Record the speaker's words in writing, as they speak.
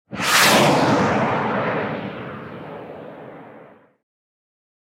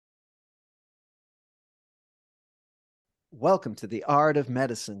Welcome to The Art of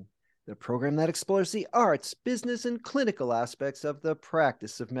Medicine, the program that explores the arts, business, and clinical aspects of the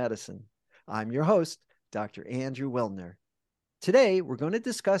practice of medicine. I'm your host, Dr. Andrew Wilner. Today, we're going to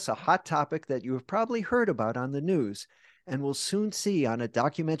discuss a hot topic that you have probably heard about on the news and will soon see on a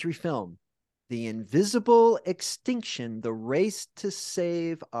documentary film, The Invisible Extinction, the Race to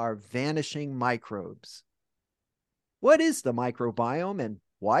Save Our Vanishing Microbes. What is the microbiome and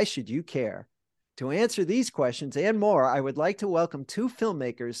why should you care? To answer these questions and more, I would like to welcome two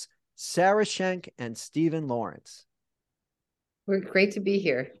filmmakers, Sarah Schenk and Stephen Lawrence. We're great to be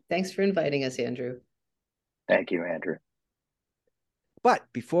here. Thanks for inviting us, Andrew. Thank you, Andrew.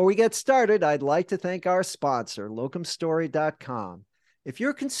 But before we get started, I'd like to thank our sponsor, locumstory.com. If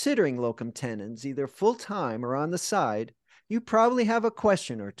you're considering locum tenens, either full-time or on the side, you probably have a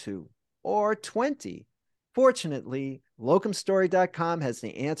question or two, or 20. Fortunately, locumstory.com has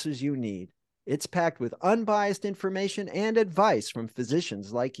the answers you need. It's packed with unbiased information and advice from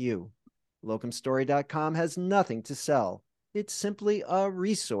physicians like you. Locumstory.com has nothing to sell. It's simply a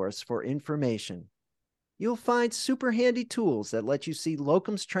resource for information. You'll find super handy tools that let you see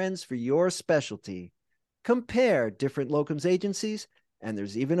locums trends for your specialty, compare different locums agencies, and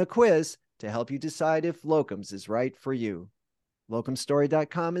there's even a quiz to help you decide if locums is right for you.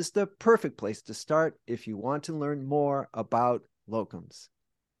 Locumstory.com is the perfect place to start if you want to learn more about locums.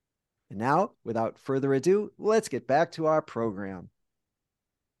 And now, without further ado, let's get back to our program.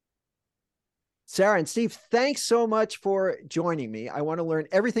 Sarah and Steve, thanks so much for joining me. I want to learn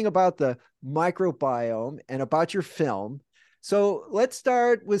everything about the microbiome and about your film. So let's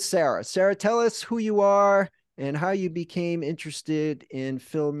start with Sarah. Sarah, tell us who you are and how you became interested in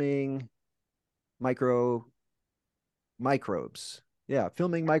filming microbes. Yeah,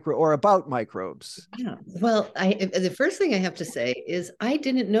 filming about microbes. Yeah. Well, the first thing I have to say is I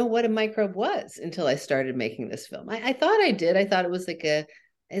didn't know what a microbe was until I started making this film. I thought I did. I thought it was I thought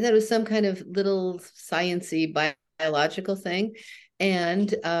it was some kind of little sciencey biological thing.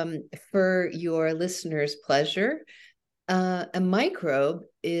 And for your listeners' pleasure, a microbe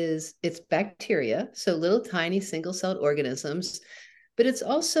it's bacteria, so little tiny single-celled organisms, but it's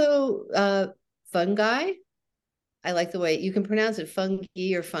also fungi. I like the way you can pronounce it,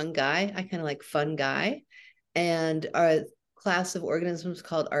 fungi or fungi. I kind of like fungi, and a class of organisms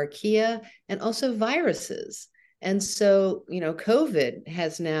called archaea, and also viruses. And so, COVID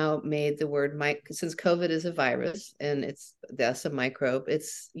has now made the word since COVID is a virus and that's a microbe.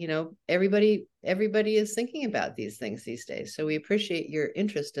 It's, everybody is thinking about these things these days. So we appreciate your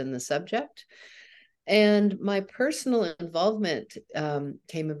interest in the subject. And my personal involvement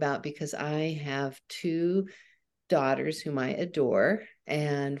came about because I have two daughters whom I adore.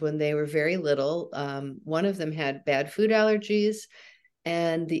 And when they were very little, one of them had bad food allergies.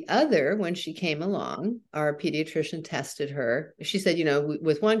 And the other, when she came along, our pediatrician tested her. She said,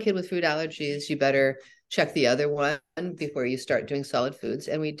 with one kid with food allergies, you better check the other one before you start doing solid foods.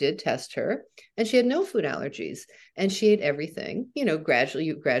 And we did test her, and she had no food allergies. And she ate everything, you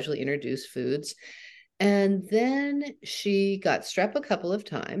gradually introduce foods. And then she got strep a couple of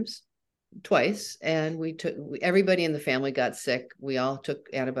times. Twice, and everybody in the family got sick. We all took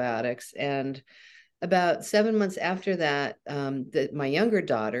antibiotics, and about 7 months after that, my younger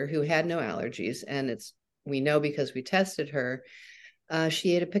daughter, who had no allergies, and we know because we tested her,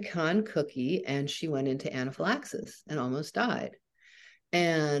 she ate a pecan cookie and she went into anaphylaxis and almost died.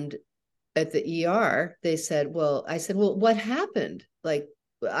 And at the ER, I said, well, what happened? Like,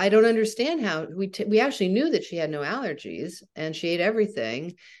 I don't understand how we actually knew that she had no allergies and she ate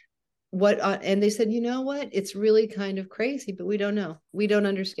everything. And they said, you know what, it's really kind of crazy, but we don't know. We don't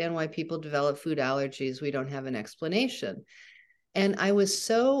understand why people develop food allergies. We don't have an explanation. And I was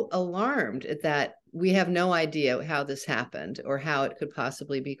so alarmed at that. We have no idea how this happened or how it could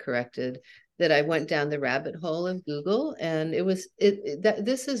possibly be corrected, that I went down the rabbit hole of Google. And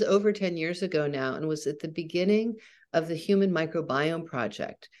this is over 10 years ago now, and was at the beginning of the Human Microbiome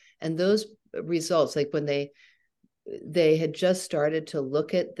Project. And those results, like when they had just started to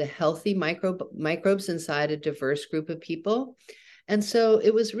look at the healthy microbes inside a diverse group of people. And so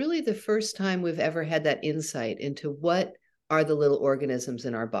it was really the first time we've ever had that insight into what are the little organisms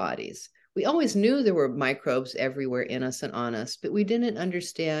in our bodies. We always knew there were microbes everywhere in us and on us, but we didn't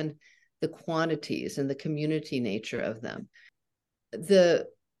understand the quantities and the community nature of them. The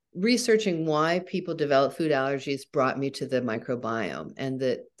researching why people develop food allergies brought me to the microbiome, and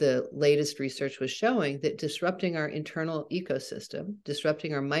that the latest research was showing that disrupting our internal ecosystem,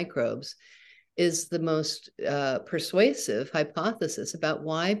 disrupting our microbes, is the most persuasive hypothesis about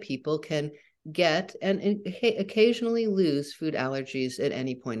why people can get and occasionally lose food allergies at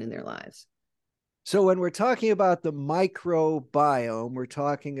any point in their lives. So when we're talking about the microbiome, we're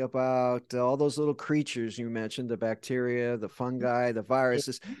talking about all those little creatures you mentioned, the bacteria, the fungi, the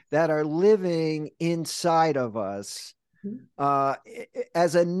viruses that are living inside of us uh,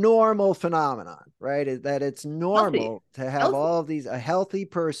 as a normal phenomenon, right? That it's Healthy. normal to have Healthy. all of these, a healthy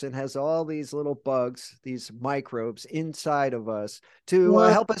person has all these little bugs, these microbes inside of us to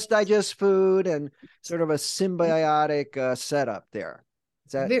Well, help us digest food and sort of a symbiotic setup there.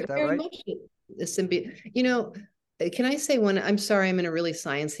 very, Is that very right? much the symbiote. Can I say one? I'm sorry, I'm in a really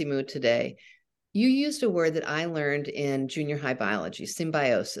sciencey mood today. You used a word that I learned in junior high biology,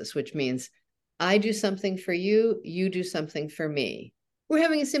 symbiosis, which means I do something for you, you do something for me. We're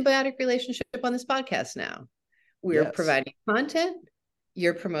having a symbiotic relationship on this podcast now. We're Yes. providing content,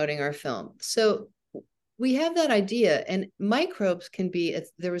 you're promoting our film. So we have that idea, and microbes can be,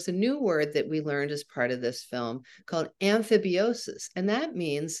 there was a new word that we learned as part of this film called amphibiosis. And that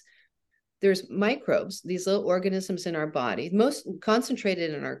means there's microbes, these little organisms in our body, most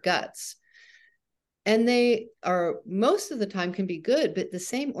concentrated in our guts. And they are most of the time can be good, but the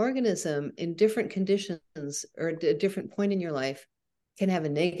same organism in different conditions or at a different point in your life can have a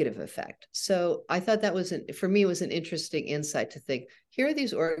negative effect. So I thought that was, for me, was an interesting insight to think, here are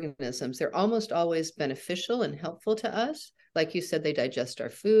these organisms, they're almost always beneficial and helpful to us. Like you said, they digest our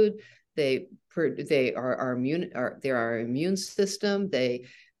food, they are our they're our immune system, they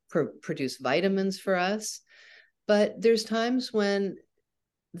produce vitamins for us. But there's times when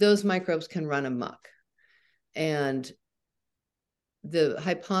those microbes can run amok. And the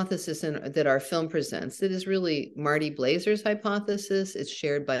hypothesis that our film presents, that is really Marty Blazer's hypothesis, it's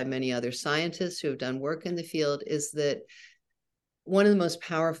shared by many other scientists who have done work in the field, is that one of the most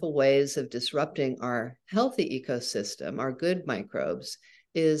powerful ways of disrupting our healthy ecosystem, our good microbes,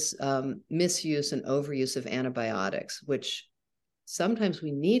 is misuse and overuse of antibiotics, which sometimes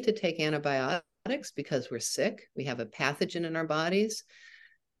we need to take antibiotics because we're sick, we have a pathogen in our bodies.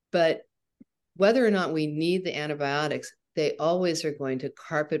 But whether or not we need the antibiotics, they always are going to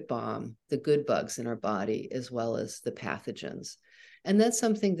carpet bomb the good bugs in our body as well as the pathogens. And that's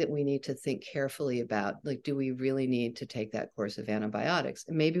something that we need to think carefully about. Like, do we really need to take that course of antibiotics?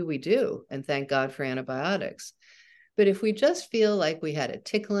 And maybe we do, and thank God for antibiotics. But if we just feel like we had a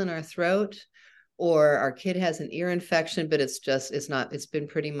tickle in our throat, or our kid has an ear infection, but it's been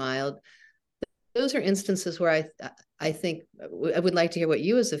pretty mild, those are instances where I think I would like to hear what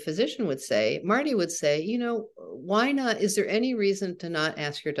you as a physician would say. Marty would say, why not? Is there any reason to not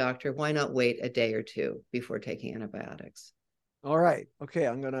ask your doctor? Why not wait a day or two before taking antibiotics? All right. Okay.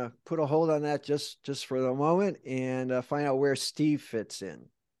 I'm going to put a hold on that just for the moment and find out where Steve fits in.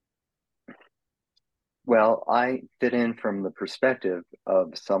 Well, I fit in from the perspective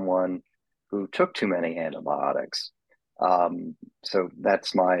of someone who took too many antibiotics. So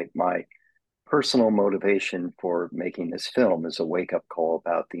that's my personal motivation for making this film is a wake-up call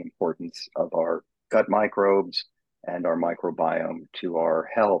about the importance of our gut microbes and our microbiome to our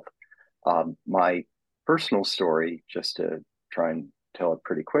health. My personal story, just to try and tell it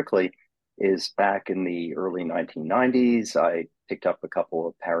pretty quickly, is back in the early 1990s. I picked up a couple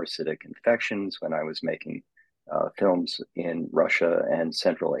of parasitic infections when I was making films in Russia and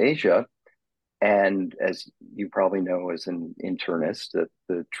Central Asia. And as you probably know, as an internist,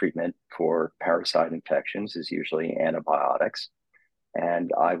 the treatment for parasite infections is usually antibiotics.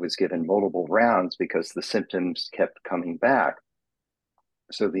 And I was given multiple rounds because the symptoms kept coming back.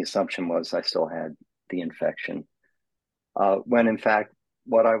 So the assumption was I still had the infection. When in fact,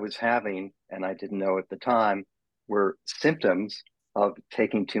 what I was having, and I didn't know at the time, were symptoms of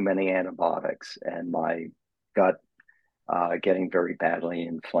taking too many antibiotics and my gut getting very badly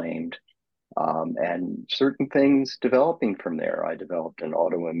inflamed. And certain things developing from there. I developed an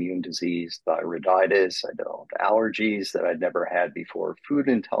autoimmune disease, thyroiditis. I developed allergies that I'd never had before, food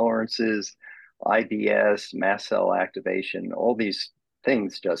intolerances, IBS, mast cell activation, all these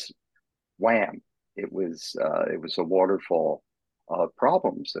things just wham. It was a waterfall of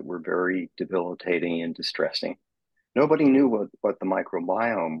problems that were very debilitating and distressing. Nobody knew what the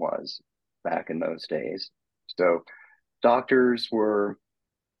microbiome was back in those days. So doctors were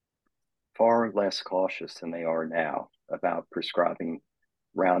far less cautious than they are now about prescribing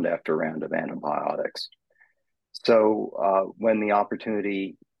round after round of antibiotics. So when the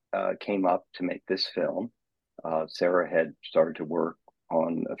opportunity came up to make this film, Sarah had started to work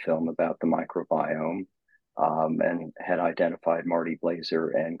on a film about the microbiome and had identified Marty Blazer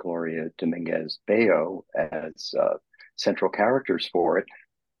and Gloria Dominguez Bayo as central characters for it.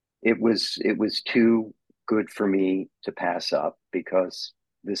 It was too good for me to pass up because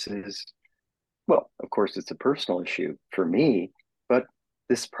this is, well, of course, it's a personal issue for me, but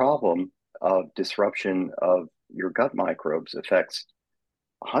this problem of disruption of your gut microbes affects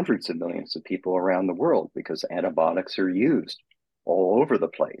hundreds of millions of people around the world because antibiotics are used all over the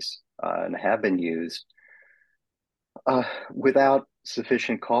place and have been used without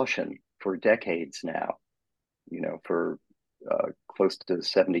sufficient caution for decades now, for close to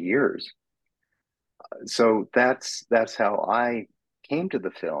 70 years. So that's how I came to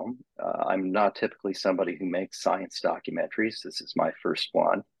the film. I'm not typically somebody who makes science documentaries. This is my first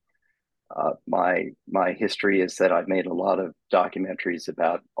one. My history is that I've made a lot of documentaries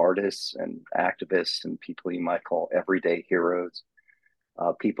about artists and activists and people you might call everyday heroes,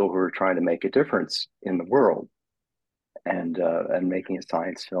 people who are trying to make a difference in the world. And making a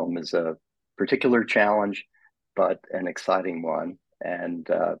science film is a particular challenge, but an exciting one. And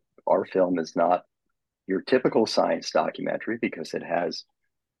our film is not your typical science documentary because it has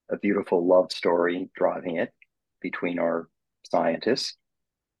a beautiful love story driving it between our scientists.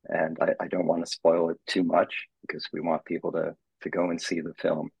 And I don't want to spoil it too much because we want people to go and see the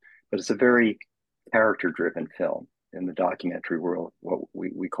film. But it's a very character-driven film. In the documentary world, what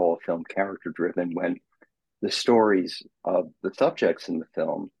we call a film character-driven, when the stories of the subjects in the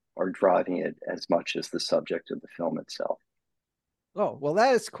film are driving it as much as the subject of the film itself. Oh, well,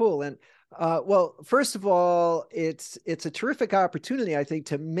 that is cool. And well, first of all, it's a terrific opportunity, I think,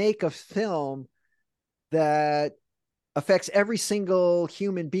 to make a film that affects every single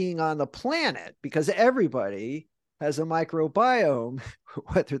human being on the planet, because everybody has a microbiome,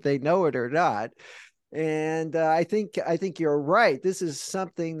 whether they know it or not. And I think you're right. This is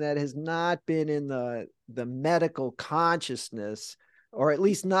something that has not been in the medical consciousness, or at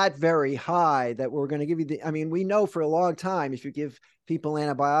least not very high, that we're going to give you I mean, we know for a long time, if you give people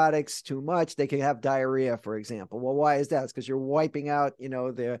antibiotics too much, they can have diarrhea, for example. Well, why is that? It's because you're wiping out,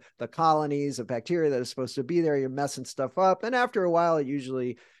 the colonies of bacteria that are supposed to be there. You're messing stuff up. And after a while, it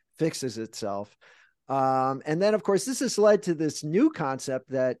usually fixes itself. And then, of course, this has led to this new concept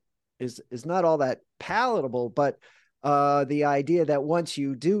that is not all that palatable, but the idea that once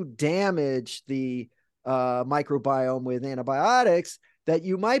you do damage the microbiome with antibiotics, that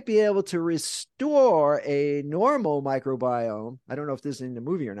you might be able to restore a normal microbiome. I don't know if this is in the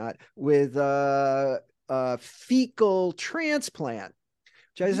movie or not, with a fecal transplant,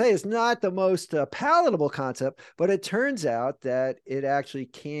 which I say is not the most palatable concept, but it turns out that it actually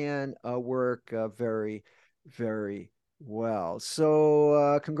can work very, very well.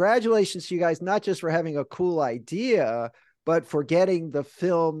 So congratulations to you guys, not just for having a cool idea, but for getting the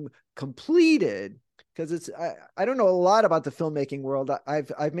film completed. Because I don't know a lot about the filmmaking world.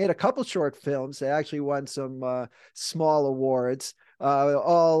 I've made a couple short films that actually won some small awards,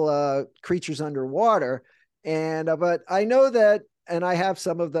 all creatures underwater, and but I know that, and I have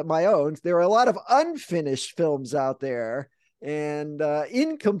some of my own. There are a lot of unfinished films out there and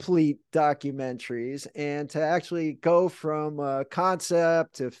incomplete documentaries, and to actually go from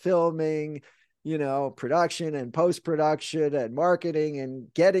concept to filming, production and post-production and marketing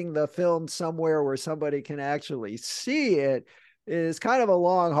and getting the film somewhere where somebody can actually see it is kind of a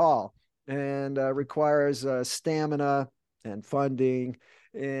long haul, and requires stamina and funding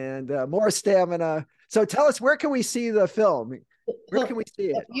and more stamina. So tell us, where can we see the film? Where can we see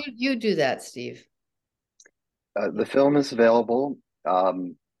it? You do that, Steve. The film is available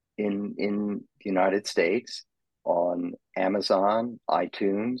in the United States on Amazon,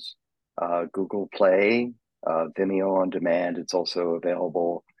 iTunes, Google Play, Vimeo on demand. It's also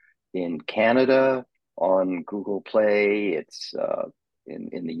available in Canada on Google Play. It's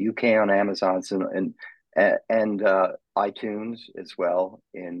in the UK on Amazon and iTunes as well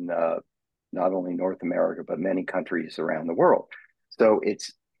in not only North America but many countries around the world. So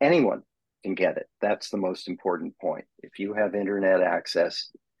it's anyone can get it. That's the most important point. If you have internet access,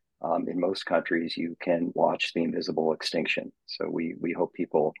 in most countries, you can watch The Invisible Extinction. So we hope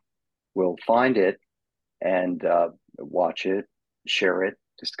people will find it and watch it, share it,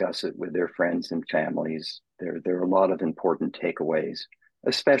 discuss it with their friends and families. There are a lot of important takeaways,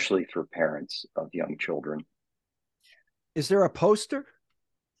 especially for parents of young children. Is there a poster?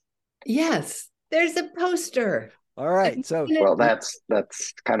 Yes, there's a poster. All right. So, well, that's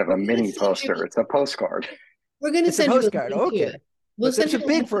kind of a mini poster. It's a postcard. We're going to send you a postcard. Okay. We'll send there's a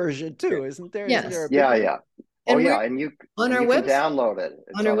big version too, isn't there? Yes. Isn't there yeah. Oh, yeah. And you can download it.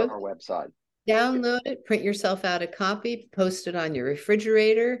 It's on our website. Download it, print yourself out a copy, post it on your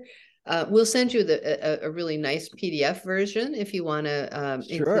refrigerator. We'll send you a really nice PDF version if you want to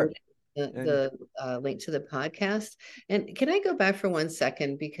include the link to the podcast. And can I go back for 1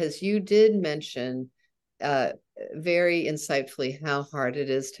 second? Because you did mention very insightfully how hard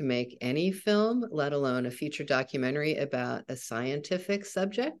it is to make any film, let alone a feature documentary about a scientific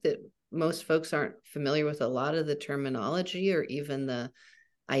subject that most folks aren't familiar with a lot of the terminology or even the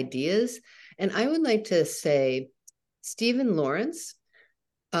ideas. And I would like to say Stephen Lawrence,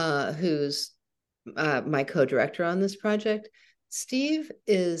 who's my co-director on this project. Steve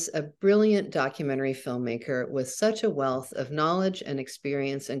is a brilliant documentary filmmaker with such a wealth of knowledge and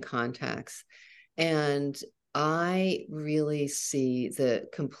experience and contacts. And I really see the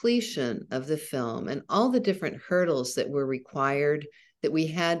completion of the film and all the different hurdles that were required, that we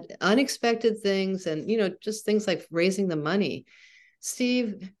had unexpected things and, just things like raising the money.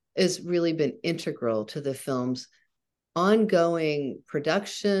 Steve has really been integral to the film's ongoing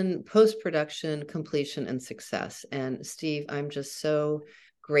production, post-production, completion, and success. And Steve, I'm just so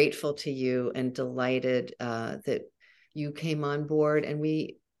grateful to you and delighted that you came on board, and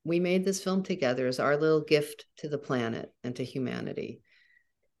we made this film together as our little gift to the planet and to humanity.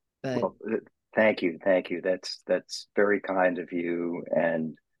 But Well, thank you, thank you. That's very kind of you.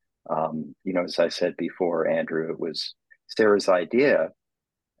 And as I said before, Andrew, it was Sarah's idea.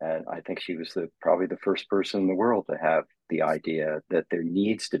 And I think she was probably the first person in the world to have the idea that there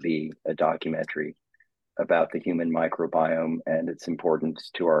needs to be a documentary about the human microbiome and its importance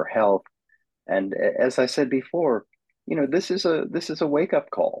to our health. And as I said before, this is a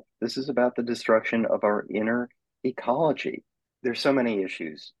wake-up call. This is about the destruction of our inner ecology. There's so many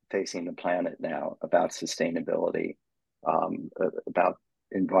issues facing the planet now about sustainability, about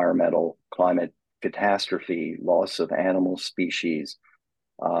environmental climate catastrophe, loss of animal species,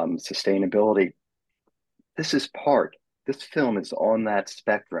 sustainability. This film is on that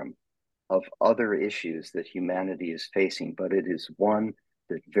spectrum of other issues that humanity is facing, but it is one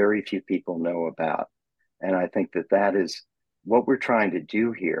that very few people know about. And I think that is what we're trying to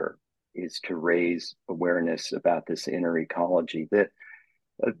do here, is to raise awareness about this inner ecology that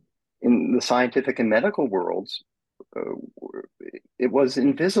in the scientific and medical worlds, uh, it was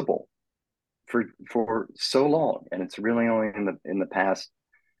invisible for so long. And it's really only in the past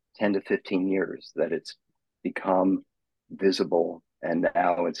 10 to 15 years that it's become visible, and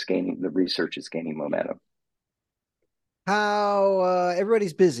now the research is gaining momentum. How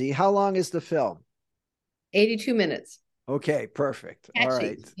everybody's busy. How long is the film? 82 minutes. Okay, perfect. All Catchy.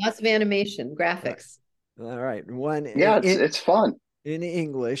 right. Lots of animation, graphics. All right. One Yeah, it's fun. In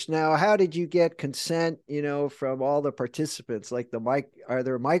English. Now, how did you get consent, from all the participants? Like are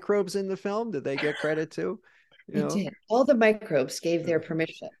there microbes in the film? Did they get credit too? They did. All the microbes gave their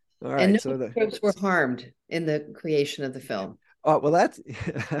permission. All And right. no microbes were harmed in the creation of the film. Oh, well, that's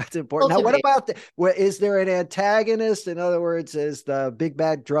important. Now, what about is there an antagonist? In other words, is the big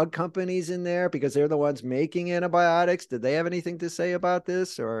bad drug companies in there because they're the ones making antibiotics? Did they have anything to say about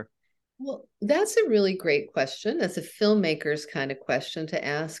this, or? Well, that's a really great question. That's a filmmaker's kind of question to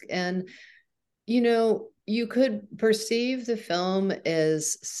ask. And, you could perceive the film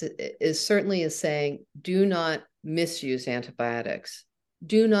is certainly as saying, do not misuse antibiotics.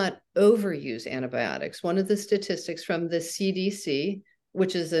 Do not overuse antibiotics. One of the statistics from the CDC,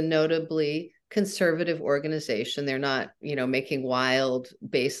 which is a notably conservative organization, they're not, making wild,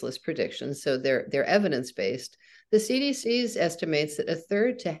 baseless predictions. So they're evidence-based. The CDC estimates that a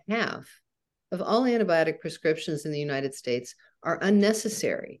third to half of all antibiotic prescriptions in the United States are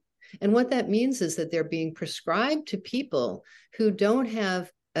unnecessary. And what that means is that they're being prescribed to people who don't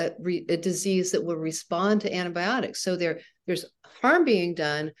have a disease that will respond to antibiotics. So there's harm being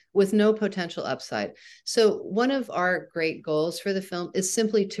done with no potential upside. So one of our great goals for the film is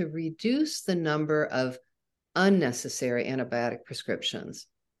simply to reduce the number of unnecessary antibiotic prescriptions.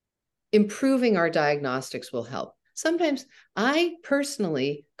 Improving our diagnostics will help. Sometimes I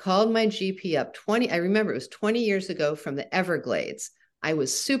personally called my GP up I remember it was 20 years ago from the Everglades. I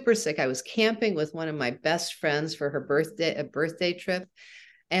was super sick. I was camping with one of my best friends for a birthday trip.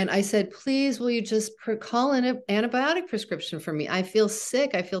 And I said, please, will you just call in an antibiotic prescription for me? I feel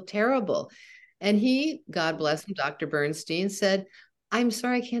sick. I feel terrible. And he, God bless him, Dr. Bernstein, said, I'm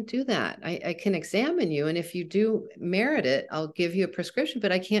sorry, I can't do that. I can examine you. And if you do merit it, I'll give you a prescription,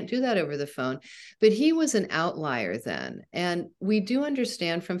 but I can't do that over the phone. But he was an outlier then. And we do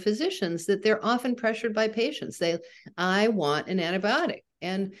understand from physicians that they're often pressured by patients. I want an antibiotic.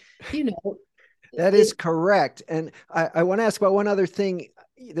 And, that is correct. And I want to ask about one other thing.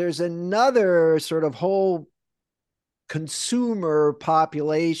 There's another sort of whole consumer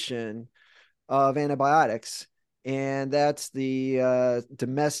population of antibiotics, and that's the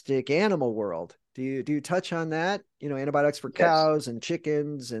domestic animal world. Do you touch on that? Antibiotics for cows and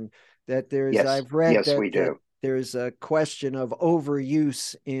chickens, and that I've read that, we do. There's a question of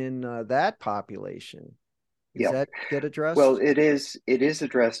overuse in that population. Does that get addressed? Well, it is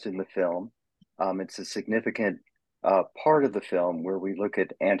addressed in the film. It's a significant part of the film where we look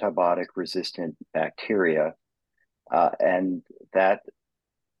at antibiotic resistant bacteria, and that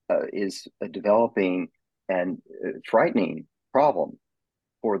is a developing and frightening problem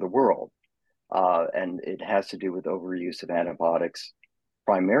for the world. And it has to do with overuse of antibiotics,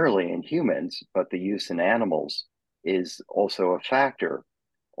 primarily in humans, but the use in animals is also a factor.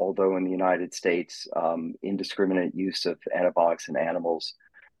 Although in the United States, indiscriminate use of antibiotics in animals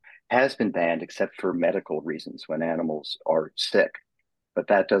has been banned, except for medical reasons when animals are sick. But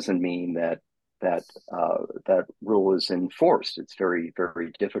that doesn't mean that rule is enforced. It's very,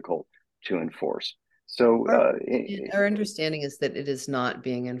 very difficult to enforce. So our understanding is that it is not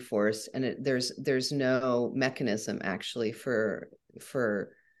being enforced, and there's no mechanism actually for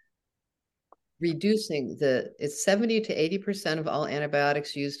reducing it's 70 to 80% of all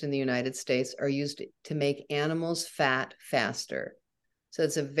antibiotics used in the United States are used to make animals fat faster. So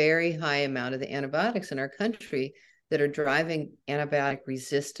it's a very high amount of the antibiotics in our country that are driving antibiotic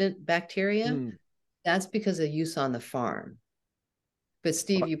resistant bacteria. That's because of use on the farm. But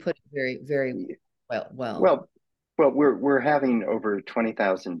Steve, you put it very, very well. Well, we're having over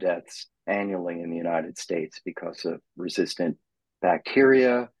 20,000 deaths annually in the United States because of resistant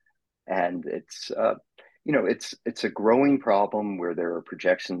bacteria, and it's a growing problem where there are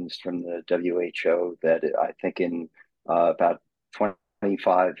projections from the WHO that I think in about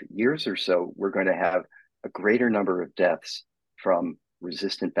 25 years or so we're going to have a greater number of deaths from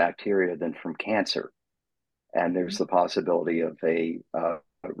resistant bacteria than from cancer, and there's the possibility of a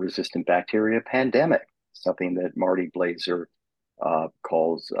resistant bacteria pandemic, something that Marty Blaser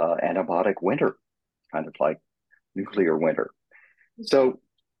calls antibiotic winter, kind of like nuclear winter. So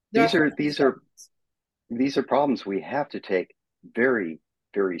these are problems we have to take very,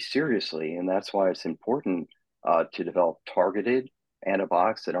 very seriously, and that's why it's important to develop targeted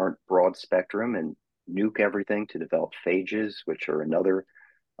antibiotics that aren't broad spectrum and nuke everything, to develop phages, which are another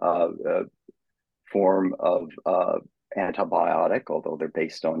form of antibiotic, although they're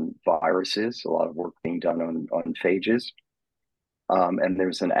based on viruses. A lot of work being done on phages. And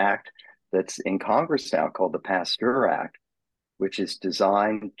there's an act that's in Congress now called the Pasteur Act, which is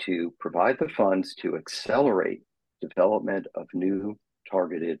designed to provide the funds to accelerate development of new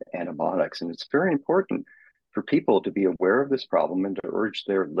targeted antibiotics. And it's very important for people to be aware of this problem and to urge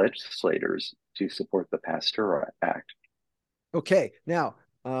their legislators to support the Pasteur Act. Okay, now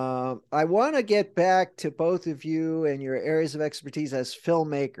I want to get back to both of you and your areas of expertise as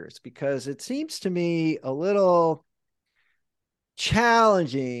filmmakers, because it seems to me a little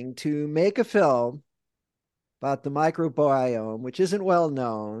challenging to make a film about the microbiome, which isn't well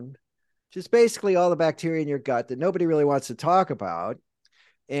known, just basically all the bacteria in your gut that nobody really wants to talk about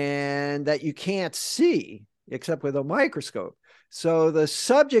and that you can't see except with a microscope. So the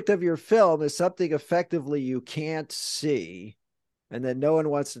subject of your film is something effectively you can't see and that no one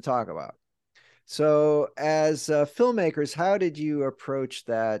wants to talk about. So as filmmakers, how did you approach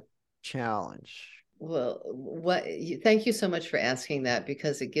that challenge? Well, thank you so much for asking that,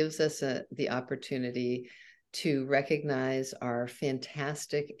 because it gives us the opportunity to recognize our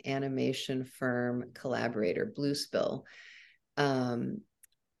fantastic animation firm collaborator, Blue Spill.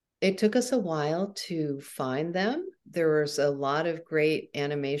 It took us a while to find them. There was a lot of great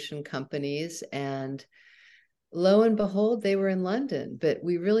animation companies, and lo and behold, they were in London. But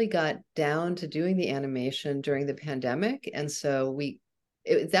we really got down to doing the animation during the pandemic. And so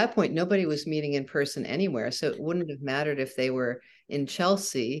at that point, nobody was meeting in person anywhere. So it wouldn't have mattered if they were in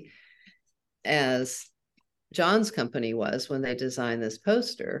Chelsea, as John's company was when they designed this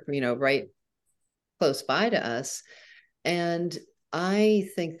poster, right close by to us. And I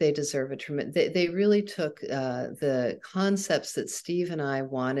think they deserve a tremendous, they really took the concepts that Steve and I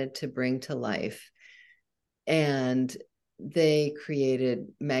wanted to bring to life, and they created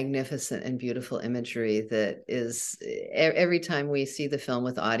magnificent and beautiful imagery that is, every time we see the film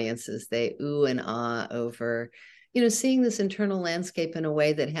with audiences, they ooh and ah over, seeing this internal landscape in a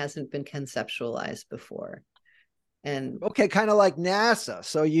way that hasn't been conceptualized before. And okay, kind of like NASA.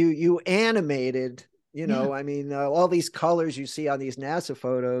 So you animated, I mean, all these colors you see on these NASA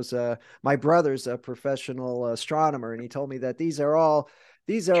photos. My brother's a professional astronomer, and he told me that these are all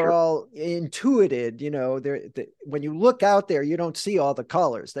intuited. When you look out there, you don't see all the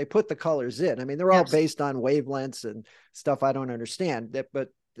colors. They put the colors in. I mean, they're all based on wavelengths and stuff I don't understand. But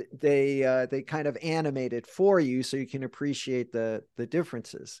they kind of animate it for you so you can appreciate the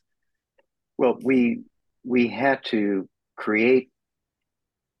differences. Well, we had to create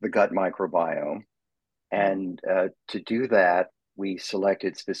the gut microbiome, and to do that, we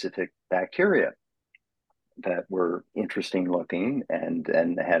selected specific bacteria that were interesting looking and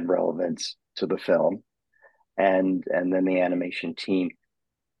had relevance to the film. and then the animation team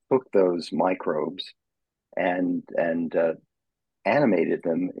took those microbes and animated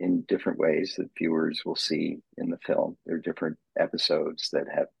them in different ways that viewers will see in the film. There are different episodes that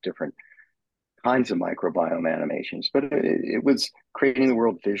have different kinds of microbiome animations, but it was creating the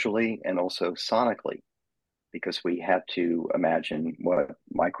world visually and also sonically, because we had to imagine what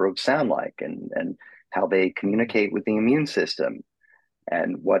microbes sound like and how they communicate with the immune system,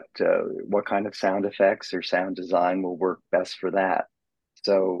 and what kind of sound effects or sound design will work best for that.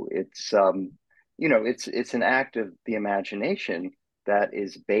 So it's an act of the imagination that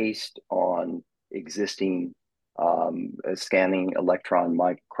is based on existing scanning electron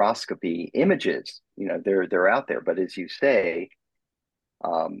microscopy images. They're out there, but as you say,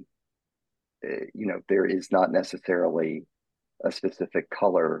 um, there is not necessarily a specific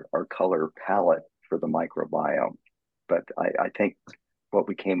color or color palette for the microbiome. But I think what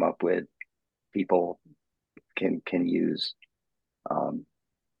we came up with, people can use um,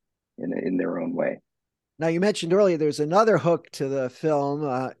 in their own way. Now, you mentioned earlier there's another hook to the film,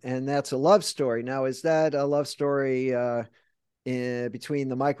 and that's a love story. Now, is that a love story between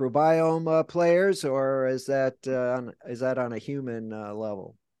the microbiome players, or is that on a human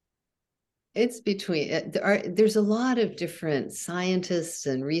level? It's between there's a lot of different scientists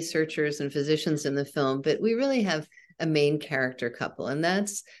and researchers and physicians in the film, but we really have a main character couple, and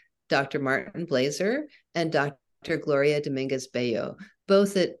that's Dr. Martin Blazer and Dr. Gloria Dominguez Bello.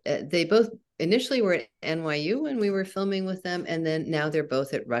 They both initially were at NYU when we were filming with them, and then now they're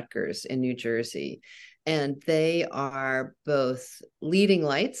both at Rutgers in New Jersey. And they are both leading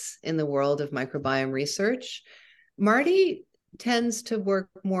lights in the world of microbiome research. Marty tends to work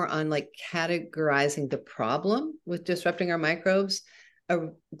more on like categorizing the problem with disrupting our microbes.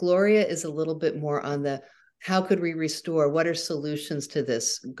 Gloria is a little bit more on the how could we restore, what are solutions to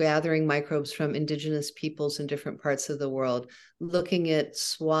this, gathering microbes from indigenous peoples in different parts of the world, looking at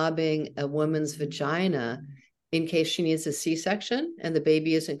swabbing a woman's vagina in case she needs a C-section and the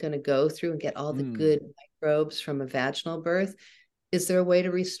baby isn't going to go through and get all the good microbes from a vaginal birth. Is there a way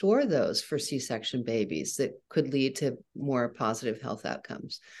to restore those for C-section babies that could lead to more positive health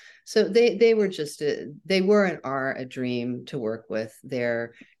outcomes? So they were and are a dream to work with.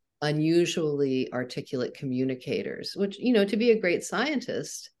 They're unusually articulate communicators, which, to be a great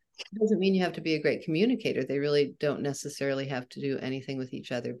scientist doesn't mean you have to be a great communicator. They really don't necessarily have to do anything with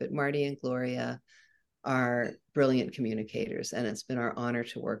each other. But Marty and Gloria are brilliant communicators, and it's been our honor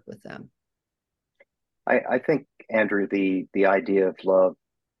to work with them. I think, Andrew, the idea of love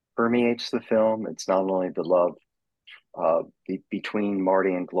permeates the film. It's not only the love between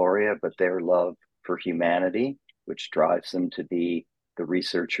Marty and Gloria, but their love for humanity, which drives them to be the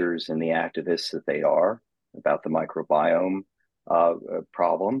researchers and the activists that they are about the microbiome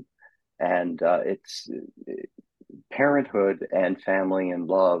problem. And it's parenthood and family and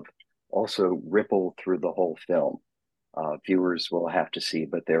love also ripple through the whole film. Viewers will have to see,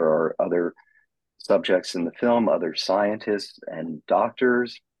 but there are other subjects in the film, other scientists and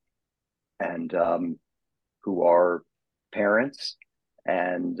doctors, and who are parents,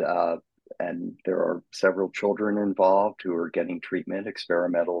 and there are several children involved who are getting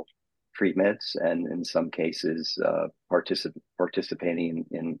experimental treatments, and in some cases participating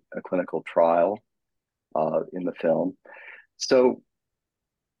in a clinical trial in the film. So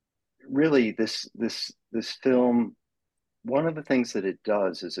really, this film, one of the things that it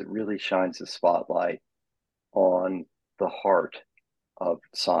does is it really shines the spotlight on the heart of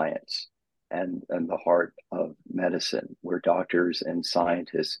science and the heart of medicine, where doctors and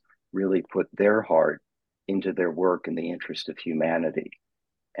scientists really put their heart into their work in the interest of humanity.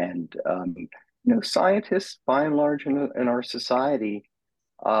 And scientists, by and large, in our society,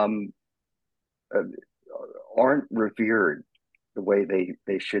 um, aren't revered the way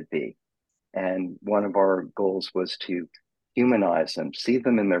they should be. And one of our goals was to humanize them, see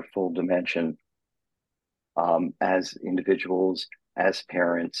them in their full dimension, as individuals, as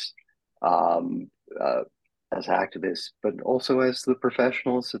parents, um, uh, as activists, but also as the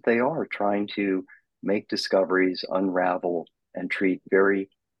professionals that they are, trying to make discoveries, unravel, and treat very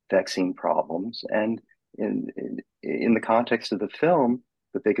vexing problems. And in the context of the film,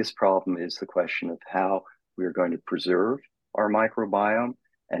 the biggest problem is the question of how we are going to preserve our microbiome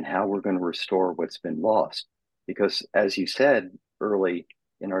and how we're going to restore what's been lost. Because, as you said early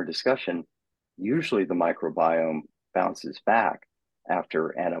in our discussion, usually the microbiome bounces back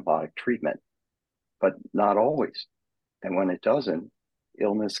after antibiotic treatment, but not always. And when it doesn't,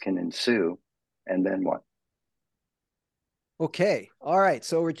 illness can ensue. And then what? Okay. All right.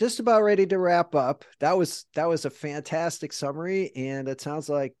 So we're just about ready to wrap up. That was a fantastic summary, and it sounds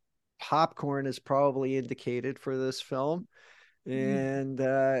like popcorn is probably indicated for this film. And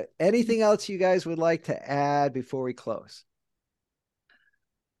anything else you guys would like to add before we close?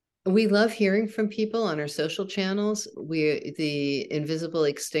 We love hearing from people on our social channels. The Invisible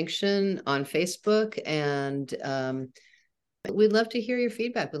Extinction on Facebook, and we'd love to hear your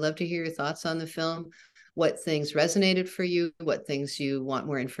feedback. We'd love to hear your thoughts on the film, what things resonated for you, what things you want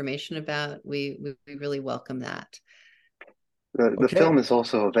more information about. We really welcome that. The film is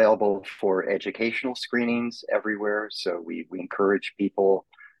also available for educational screenings everywhere. So we encourage people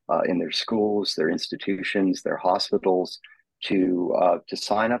in their schools, their institutions, their hospitals to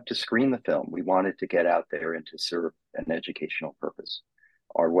sign up to screen the film. We want it to get out there and to serve an educational purpose.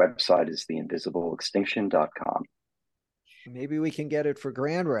 Our website is theinvisibleextinction.com. Maybe we can get it for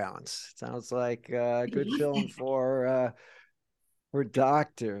grand rounds. Sounds like a good film for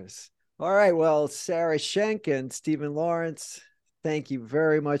doctors. All right. Well, Sarah Schenk and Stephen Lawrence, thank you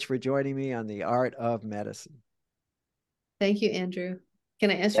very much for joining me on The Art of Medicine. Thank you, Andrew.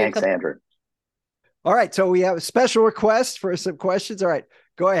 Can I ask you a couple? Thanks, Andrew. All right. So we have a special request for some questions. All right.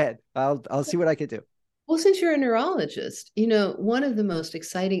 Go ahead. I'll see what I can do. Well, since you're a neurologist, one of the most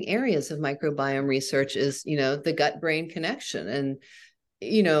exciting areas of microbiome research is, the gut-brain connection. And,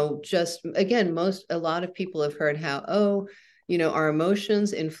 just again, a lot of people have heard how, our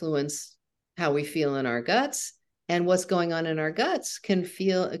emotions influence how we feel in our guts, and what's going on in our guts can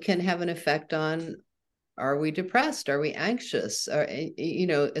have an effect on, are we depressed? Are we anxious? Or,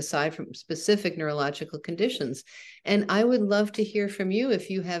 aside from specific neurological conditions. And I would love to hear from you if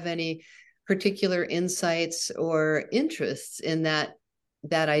you have any particular insights or interests in that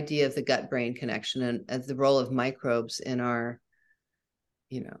idea of the gut-brain connection and the role of microbes in our,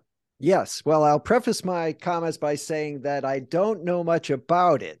 Yes. Well, I'll preface my comments by saying that I don't know much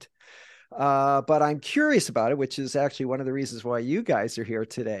about it, but I'm curious about it, which is actually one of the reasons why you guys are here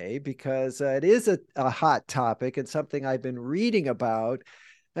today, because it is a hot topic and something I've been reading about.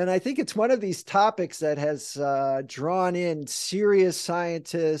 And I think it's one of these topics that has drawn in serious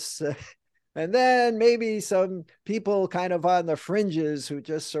scientists and then maybe some people kind of on the fringes who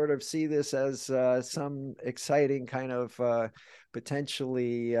just sort of see this as some exciting kind of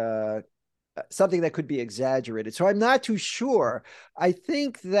potentially something that could be exaggerated. So I'm not too sure. I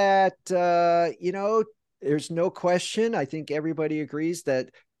think that, there's no question. I think everybody agrees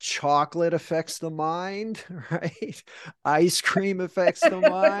that chocolate affects the mind, right? Ice cream affects the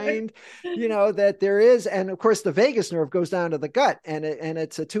mind, that there is. And of course, the vagus nerve goes down to the gut, and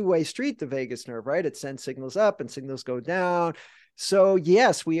it's a two-way street, the vagus nerve, right? It sends signals up and signals go down. So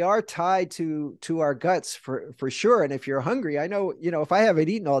yes, we are tied to our guts for sure. And if you're hungry, I know, if I haven't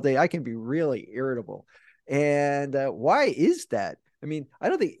eaten all day, I can be really irritable. And why is that? I mean, I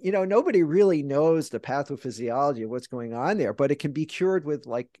don't think, nobody really knows the pathophysiology of what's going on there, but it can be cured with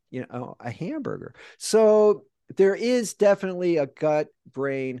a hamburger. So there is definitely a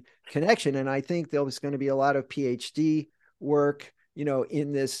gut-brain connection. And I think there's going to be a lot of PhD work,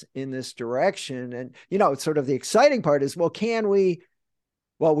 in this direction. And, it's sort of the exciting part is, we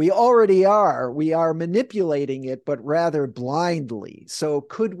already are. We are manipulating it, but rather blindly. So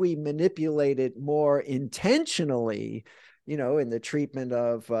could we manipulate it more intentionally, in the treatment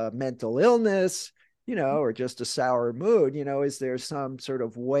of mental illness, or just a sour mood? Is there some sort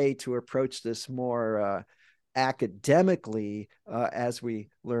of way to approach this more academically as we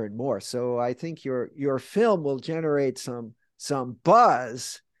learn more? So I think your film will generate some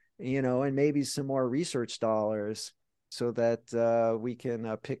buzz, and maybe some more research dollars so that we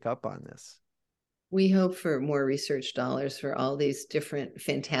can pick up on this. We hope for more research dollars for all these different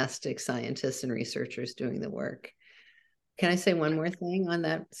fantastic scientists and researchers doing the work. Can I say one more thing on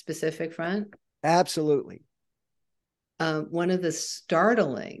that specific front? Absolutely. One of the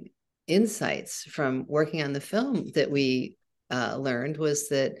startling insights from working on the film that we learned was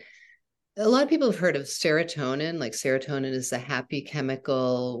that a lot of people have heard of serotonin. Like, serotonin is the happy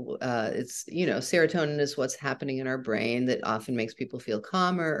chemical. Serotonin is what's happening in our brain that often makes people feel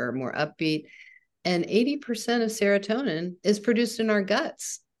calmer or more upbeat. And 80% of serotonin is produced in our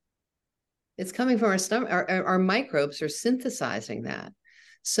guts. It's coming from our stomach. Our microbes are synthesizing that.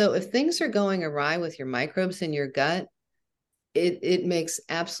 So if things are going awry with your microbes in your gut, it makes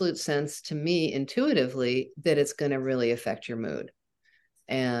absolute sense to me intuitively that it's going to really affect your mood.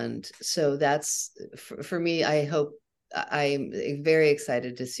 And so that's, for me, I'm very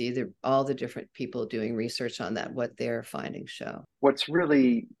excited to see all the different people doing research on that, what their findings show. What's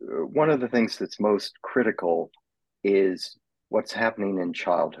really one of the things that's most critical is what's happening in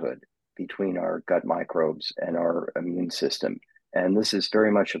childhood between our gut microbes and our immune system. And this is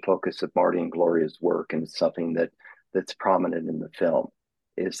very much a focus of Marty and Gloria's work, and it's something that's prominent in the film.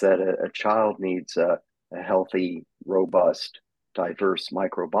 is that a child needs a healthy, robust, diverse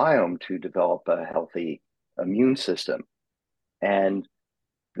microbiome to develop a healthy immune system. And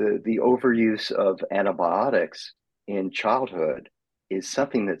the overuse of antibiotics in childhood is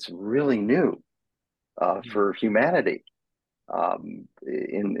something that's really new for humanity.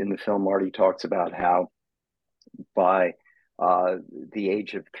 In the film, Marty talks about how by the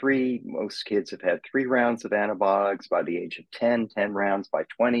age of 3, most kids have had 3 rounds of antibiotics. By the age of 10, 10 rounds. By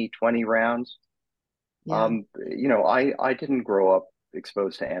 20, 20 rounds. Yeah. I didn't grow up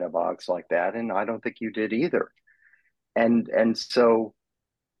exposed to antibiotics like that, and I don't think you did either. And so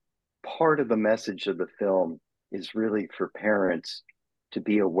part of the message of the film is really for parents to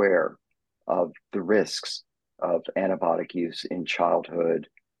be aware of the risks of antibiotic use in childhood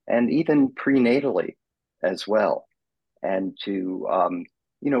and even prenatally as well, and to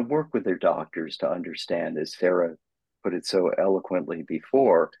work with their doctors to understand, as Sarah put it so eloquently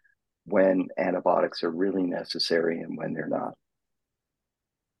before, when antibiotics are really necessary and when they're not.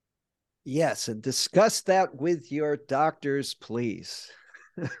 Yes, and discuss that with your doctors, please.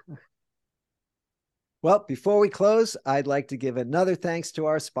 Well, before we close, I'd like to give another thanks to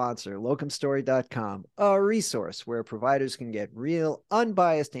our sponsor, locumstory.com, a resource where providers can get real,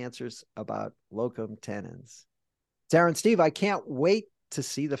 unbiased answers about locum tenens. Sarah and Steve, I can't wait to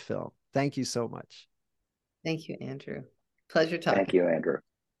see the film. Thank you so much. Thank you, Andrew. Pleasure talking. Thank you, Andrew.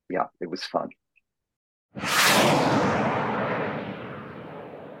 Yeah, it was fun.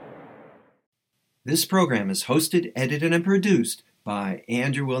 This program is hosted, edited, and produced by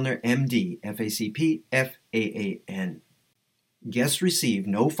Andrew Wilner, MD, FACP, FAAN. Guests receive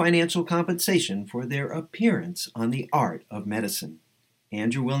no financial compensation for their appearance on The Art of Medicine.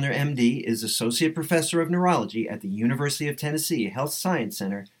 Andrew Wilner, MD, is Associate Professor of Neurology at the University of Tennessee Health Science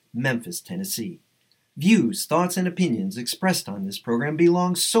Center, Memphis, Tennessee. Views, thoughts, and opinions expressed on this program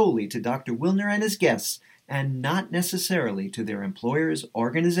belong solely to Dr. Wilner and his guests and not necessarily to their employers,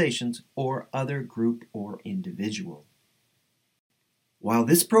 organizations, or other group or individual. While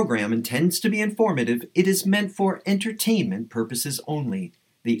this program intends to be informative, it is meant for entertainment purposes only.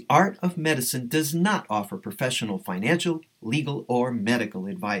 The Art of Medicine does not offer professional financial, legal, or medical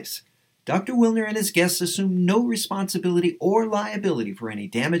advice. Dr. Wilner and his guests assume no responsibility or liability for any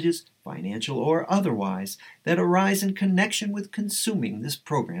damages, financial or otherwise, that arise in connection with consuming this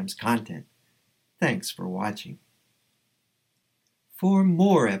program's content. Thanks for watching. For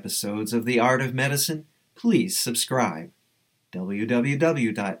more episodes of The Art of Medicine, please subscribe.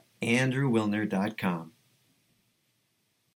 www.andrewwilner.com